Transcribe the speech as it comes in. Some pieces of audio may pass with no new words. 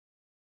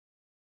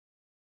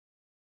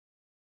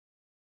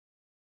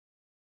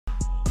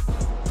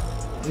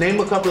Name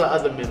a couple of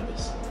other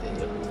members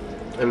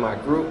in my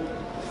group.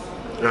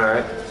 All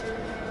right,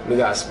 we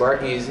got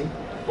Spark Easy.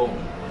 Boom.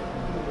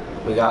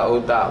 We got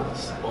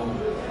O'Dollars. Boom.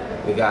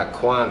 We got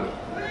Kwame.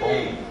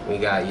 Boom. We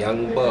got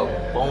Young Bo.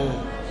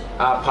 Boom.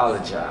 I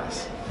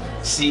apologize.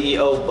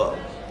 CEO Bo.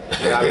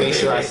 I gotta make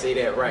sure I say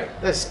that right.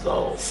 Let's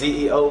go.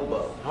 CEO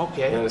Bo.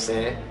 Okay. You know what I'm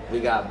saying? We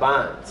got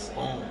Bonds.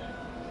 Boom.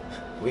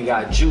 We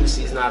got Juice.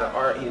 He's not an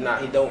art. He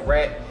don't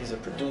rap. He's a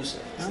producer.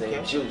 His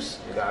name Juice.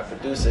 We got a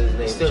producer.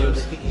 His name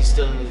Juice.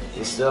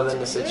 He's still in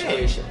the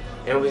situation.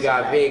 Yeah. And we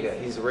got Vega.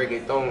 He's a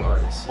reggaeton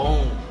artist.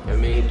 Boom. I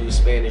mean, he do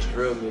Spanish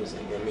drill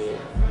music. I mean.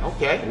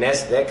 Okay. And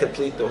that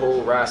complete the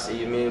whole roster.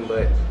 You mean?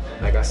 But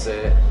like I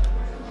said.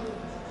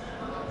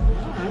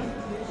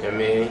 I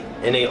mean,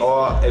 and they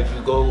all, if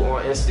you go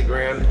on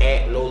Instagram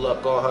at No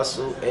Luck All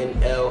Hustle,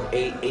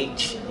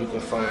 NLAH, you can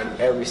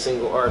find every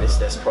single artist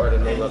that's part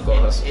of No Luck All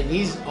Hustle. And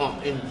these,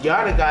 and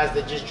y'all the guys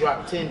that just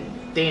dropped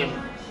 10 damn.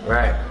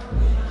 Right.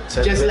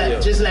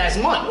 Just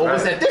last month, or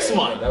was that this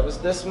month? That was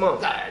this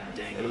month. God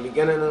dang. In the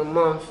beginning of the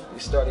month, we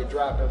started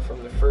dropping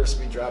from the first.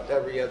 We dropped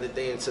every other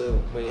day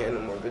until we had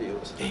no more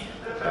videos. Damn.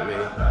 I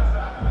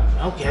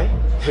mean. Okay.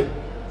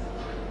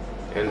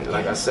 And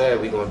like I said,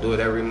 we gonna do it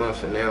every month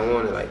from now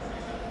on. And like.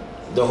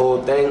 The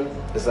whole thing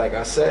is like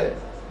I said,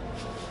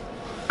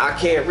 I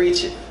can't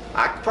reach it.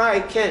 I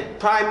probably can.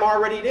 Probably I'm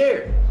already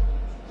there.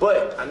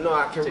 But I know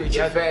I can reach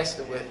it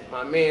faster with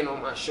my man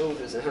on my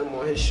shoulders and him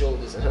on his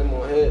shoulders and him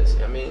on his.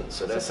 I mean,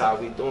 so that's how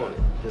we doing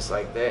it. Just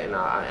like that, and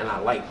I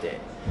like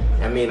that.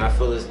 I mean, I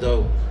feel as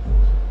though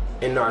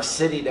in our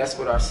city, that's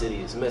what our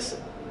city is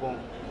missing.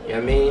 You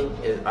know what I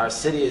mean? Our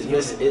city is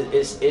missing.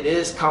 It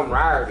is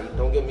camaraderie.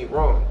 Don't get me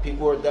wrong.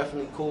 People are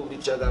definitely cool with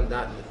each other. I'm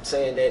not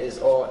saying that it's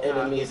all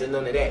enemies and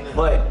none of that.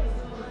 But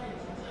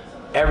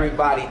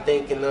everybody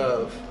thinking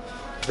of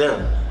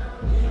them.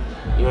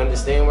 You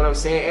understand what I'm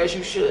saying? As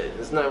you should.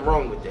 There's nothing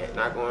wrong with that.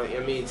 Not going. I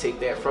mean, take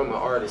that from an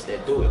artist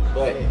that do it.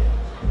 But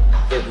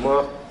if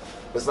month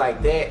was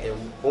like that,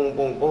 and boom,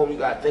 boom, boom, you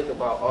gotta think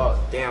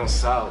about down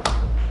south.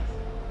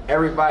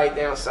 Everybody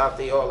down south,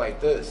 they all like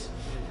this.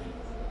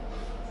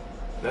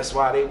 That's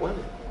why they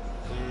winning.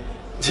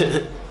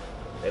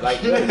 They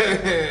like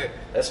this.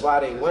 That's why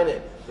they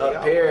winning.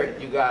 Up here,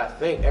 you gotta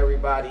think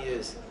everybody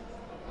is,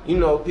 you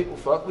know, people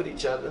fuck with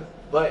each other,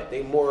 but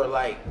they more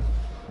like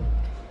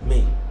me.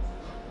 You know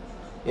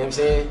what I'm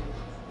saying?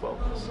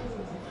 Focus.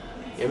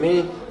 You know what I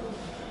mean?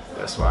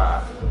 That's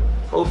why,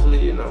 hopefully,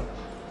 you know,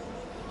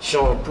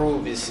 show and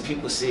prove is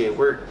people see it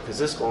work,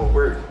 because it's gonna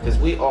work. Because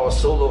we all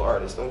solo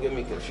artists. Don't get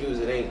me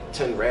confused. It ain't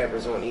 10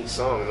 rappers on each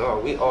song. No,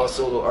 we all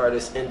solo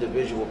artists,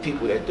 individual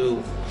people that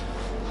do.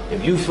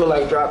 If you feel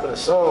like dropping a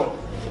song,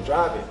 you can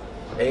drop it.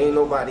 There ain't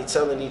nobody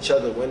telling each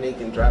other when they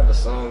can drop a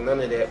song. None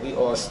of that. We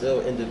all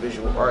still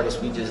individual artists.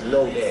 We just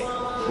know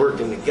that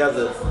working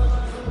together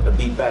will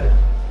be better.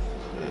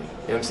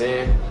 You know what I'm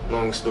saying?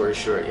 Long story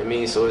short. I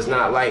mean, so it's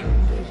not like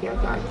I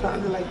got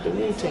kind of like the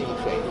Wu-Tang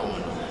thing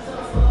going on.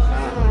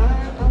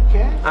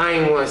 I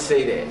ain't want to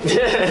say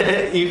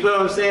that. You feel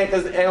what I'm saying?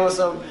 Because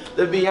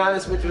to be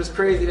honest with you, it's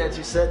crazy that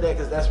you said that,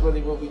 because that's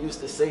really what we used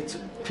to say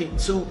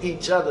to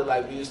each other.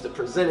 Like, we used to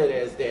present it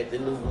as that, the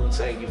new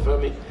Wu-Tang. You feel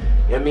me?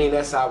 I mean,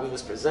 that's how we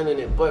was presenting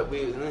it. But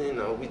we, you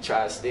know, we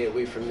try to stay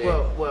away from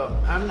that. Well,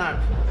 I'm not.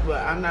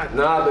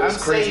 Nah, but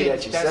it's crazy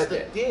that you said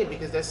that. Yeah,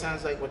 because that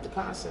sounds like what the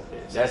concept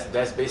is.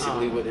 That's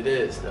basically what it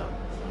is, though.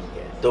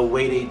 Okay. The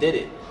way they did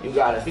it. You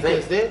gotta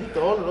think. Because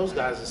all of those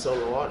guys are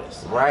solo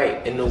artists.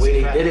 Right, and the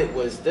way they did it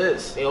was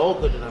this. They all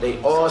good enough.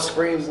 They all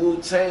screamed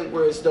Wu-Tang,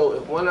 whereas though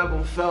if one of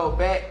them fell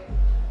back,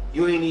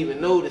 you ain't even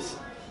notice it.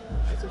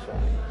 That's a fact.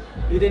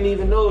 You didn't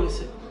even notice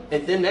it.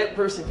 And then that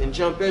person can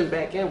jump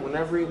back in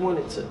whenever he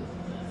wanted to.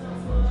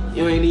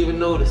 You ain't even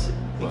notice it.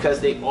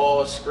 Because they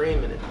all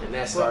screaming it, and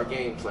that's our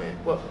game plan.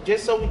 Well,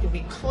 just so we can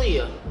be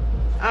clear,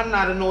 I'm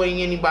not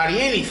annoying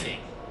anybody anything.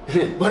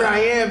 But I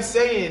am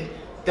saying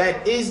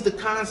that is the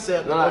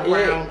concept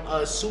around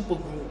a super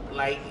group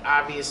like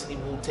obviously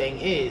Wu-Tang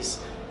is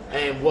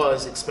and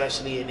was,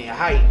 especially in their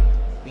height,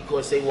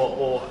 because they were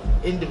all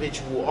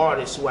individual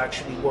artists who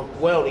actually worked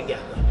well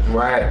together.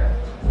 Right.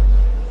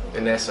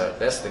 And that's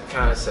the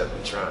concept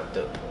we're trying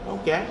to do.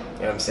 Okay. You know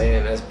what I'm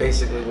saying? That's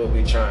basically what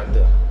we're trying to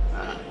do.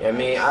 I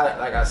mean,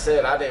 like I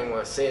said, I didn't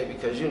want to say it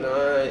because you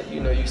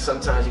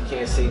sometimes you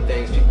can't say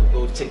things. People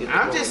go take it.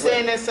 I'm just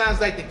saying that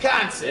sounds like the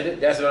concept.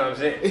 That's what I'm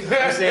saying.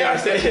 That's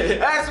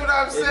what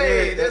I'm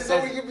saying. That's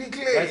so we can be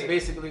clear. That's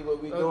basically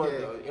what we're doing,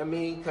 though. I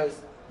mean, because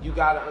you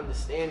gotta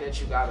understand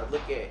that you gotta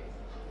look at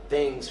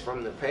things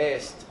from the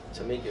past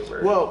to make it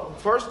work. Well,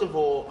 first of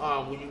all,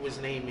 when you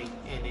was naming,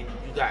 and then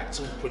you got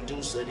to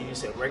producer, then you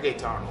said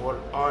reggaeton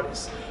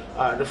artist.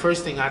 The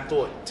first thing I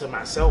thought to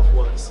myself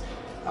was,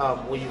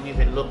 when you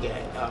even look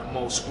at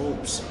most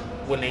groups,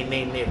 when they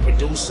name their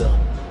producer,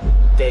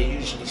 they're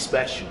usually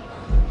special.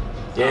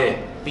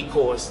 Yeah.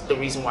 Because the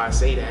reason why I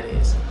say that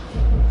is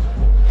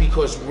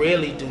because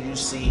rarely do you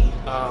see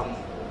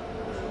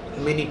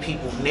many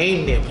people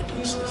name their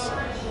producers.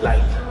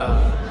 Like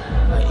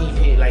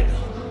EP, like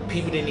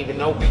people didn't even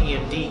know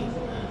PMD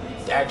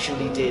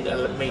actually did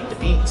make the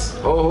beats.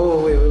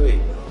 Oh,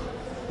 wait.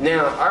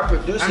 Now, our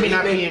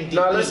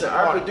producer,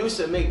 our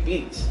producer make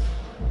beats,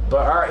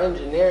 but our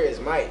engineer is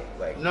Mike.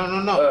 Like, no,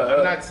 I'm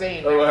not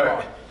saying that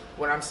part.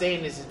 What I'm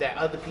saying is that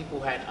other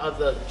people had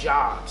other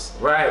jobs.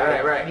 Right.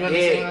 You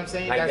understand what I'm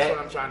saying? Like That's what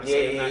I'm trying to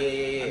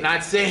say. I'm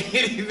not saying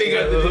anything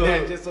other than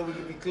that, just so we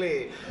can be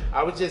clear.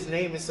 I was just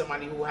naming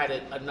somebody who had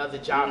another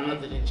job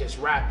other than just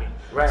rapping.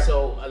 Right.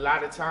 So a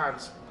lot of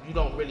times you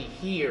don't really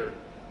hear.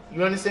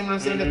 You understand what I'm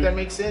saying? If that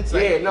makes sense?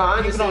 Like, I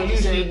understand. People don't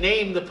usually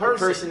name the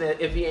person. That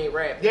if he ain't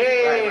rapping.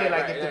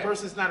 If the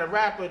person's not a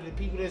rapper, the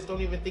people just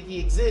don't even think he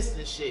exists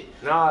and shit.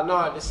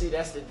 No. See,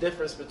 that's the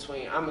difference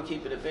between. I'm gonna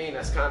keep it a bean.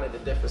 That's kind of the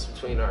difference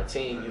between our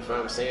team. You feel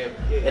what I'm saying?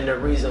 Yeah. And the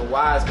reason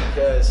why is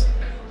because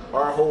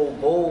our whole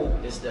goal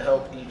is to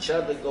help each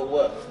other go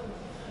up.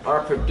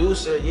 Our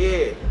producer,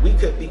 we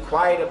could be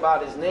quiet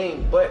about his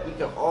name, but we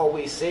can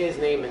always say his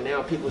name, and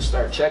now people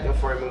start checking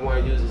for him and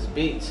want to use his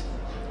beats.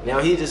 Now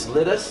he just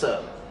lit us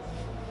up.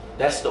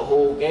 That's the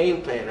whole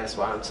game plan. That's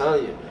why I'm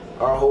telling you.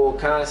 Our whole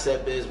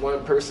concept is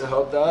one person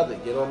help the other.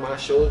 Get on my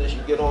shoulders,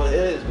 you get on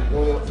his.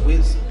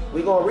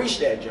 We gonna reach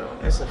that, John.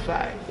 That's a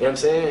fact. You know what I'm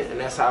saying? And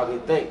that's how we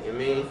think. You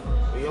mean?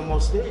 We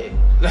almost did.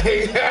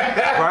 Right.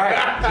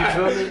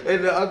 You feel me?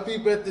 And the other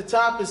people at the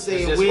top is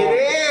saying, we're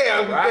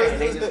there. Right.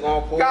 And they just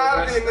gonna pull the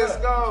rest let's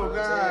up. go. You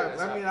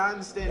know I mean, I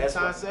understand the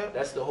concept.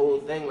 That's the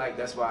whole thing. Like,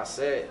 that's why I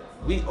said,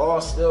 we all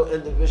still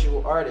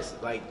individual artists.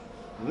 Like,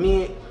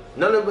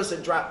 none of us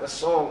have dropped a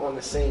song on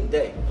the same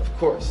day, of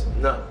course,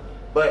 no.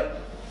 But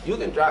you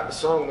can drop a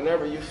song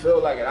whenever you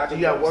feel like it. Do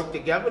y'all work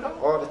together though?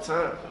 All the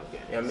time. Okay.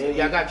 You know what I mean? So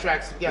y'all got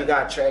tracks together? We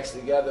got tracks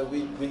together.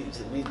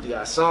 We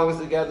got songs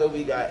together.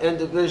 We got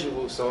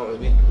individual songs.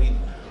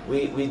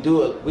 We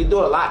do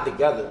a lot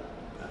together.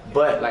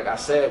 But like I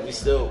said,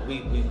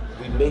 we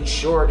make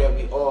sure that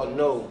we all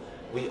know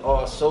we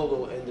all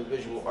solo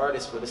individual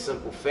artists for the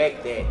simple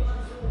fact that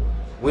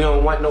we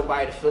don't want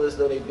nobody to feel as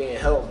though they're being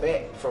held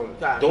back from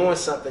doing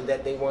something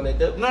that they want to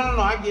do. No,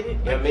 I get it.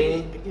 You know what I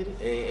mean? I get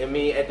it. And I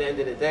mean, at the end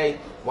of the day,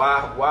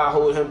 why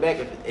hold him back?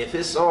 If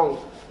his song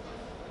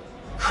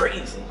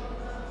crazy,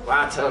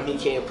 why tell him he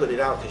can't put it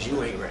out because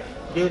you ain't ready?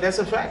 Yeah, that's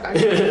a fact. I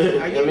get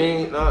it. I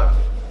mean, go.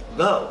 You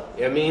know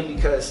what I mean?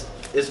 Because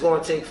it's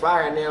going to take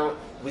fire now.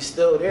 We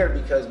still there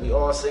because we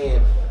all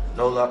saying,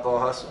 no luck or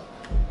hustle.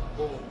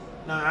 Boom.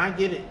 No, I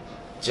get it.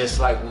 Just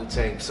like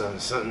Wu-Tang,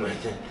 something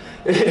like that.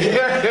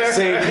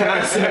 Same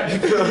concept, you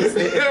know what I'm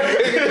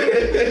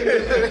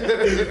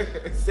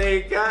saying?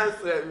 Same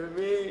concept, you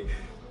mean?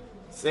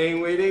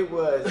 Same way they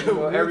was. You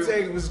know,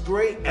 Wu-Tang was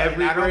great.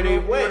 Everywhere they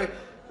went.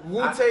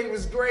 Wu-Tang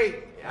was great.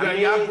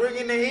 Y'all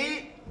bringing the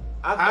heat?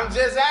 I'm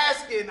just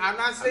asking. I'm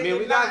not saying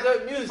we got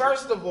good music.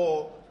 First of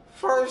all,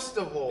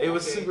 it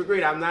was super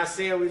great. I'm not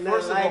saying we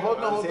never like it. Hold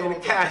on. The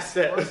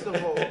concept.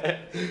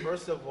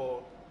 First of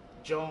all,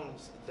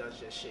 Jones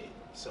does your shit.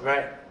 So.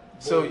 Right.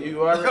 So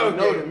you already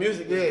know the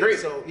music is great.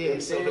 So you know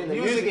so the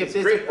music, if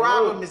there's a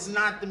problem, it's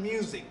not the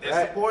music.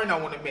 That's the point I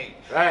want to make.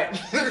 Right.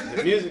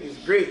 The music is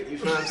great. You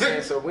feel what I'm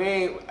saying? So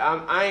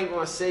I ain't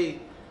gonna say,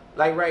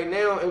 like right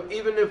now,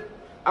 even if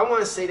I want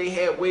to say they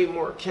had way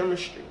more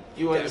chemistry.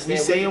 You understand?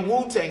 We saying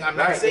Wu-Tang. I'm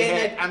not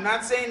saying that. I'm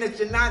not saying that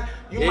you're not.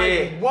 You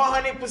might be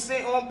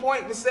 100% on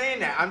point with saying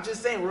that. I'm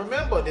just saying.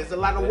 Remember, there's a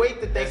lot of weight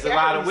that they carry. There's a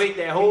lot of weight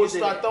that holds it.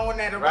 You start throwing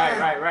that around.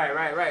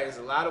 Right. There's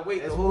a lot of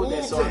weight that holds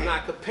that. So I'm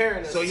not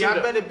comparing us. So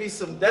y'all better be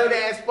some good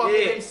ass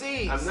fucking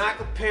MCs. I'm not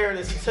comparing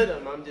us to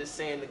them. I'm just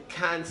saying the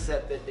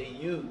concept that they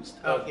used.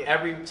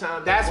 Every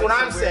time. That's what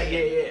I'm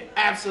saying.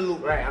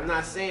 Absolutely. Right. I'm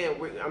not saying.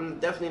 I'm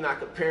definitely not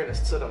comparing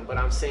us to them. But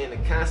I'm saying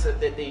the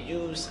concept that they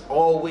used.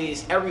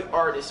 Always, every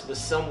artist was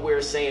somewhere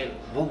saying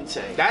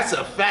Wu-Tang. That's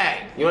a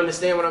fact. You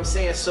understand what I'm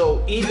saying?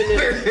 So even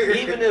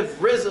if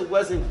RZA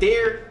wasn't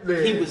there,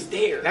 he was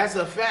there. That's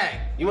a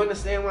fact. You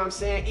understand what I'm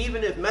saying?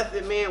 Even if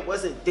Method Man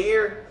wasn't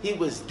there, he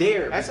was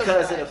there. That's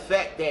because of the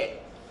fact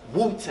that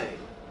Wu-Tang.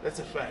 That's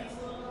a fact.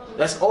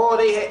 That's all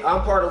they had.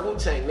 I'm part of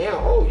Wu-Tang now.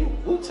 Oh, you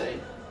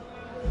Wu-Tang.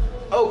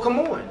 Oh, come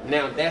on.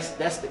 Now that's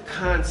the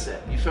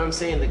concept. You feel what I'm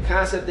saying? The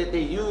concept that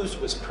they used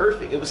was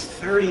perfect. It was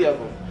 30 of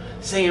them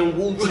saying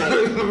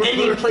Wu-Tang.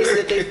 Any place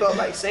that they felt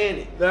like saying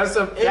it. That's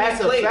a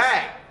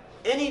fact.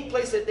 Any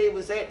place that they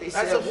was at, they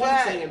said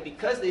Wu-Tang, and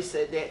because they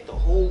said that, the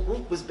whole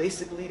group was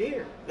basically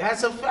there.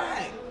 That's a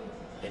fact.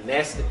 And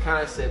that's the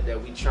concept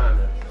that we trying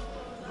to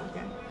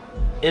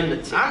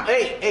imitate.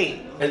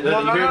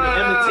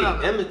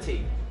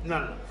 Imitate.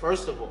 No.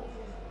 First of all,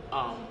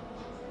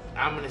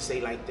 I'm gonna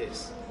say like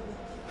this.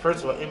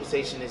 First of all,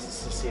 imitation is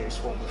a serious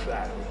form of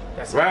flattery.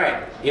 That's right. You know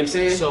what I'm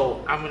saying?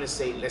 So I'm gonna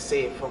say, let's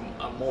say it from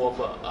a more of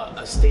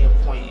a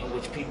standpoint in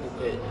which people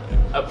could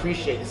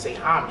appreciate and say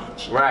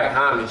homage. Right,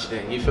 homage.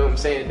 Then you feel what I'm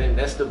saying? Then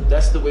that's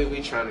the way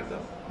we trying to go,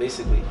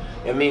 basically.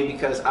 I mean,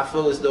 because I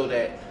feel as though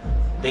that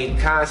they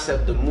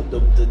concept, the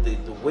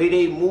way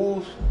they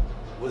moved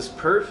was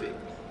perfect.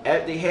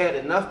 They had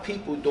enough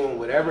people doing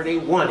whatever they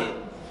wanted,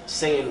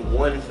 saying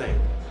one thing.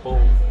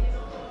 Boom.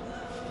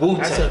 Wu-Tang.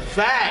 That's a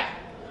fact.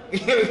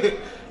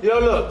 Yo,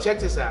 look, check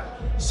this out.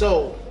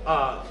 So,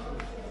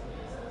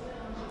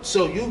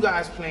 So you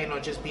guys plan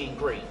on just being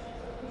great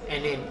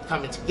and then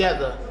coming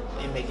together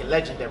and making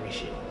legendary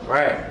shit.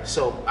 Right.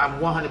 So I'm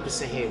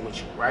 100% here with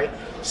you, right?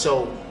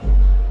 So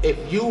if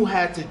you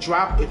had to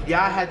drop, if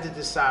y'all had to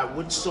decide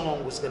which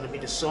song was going to be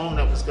the song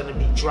that was going to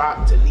be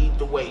dropped to lead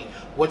the way,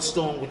 what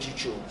song would you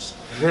choose?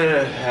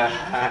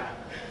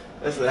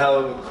 That's a hell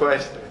of a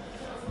question.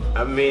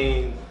 I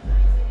mean,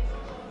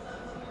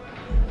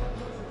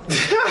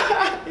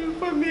 you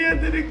put me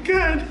under the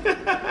gun.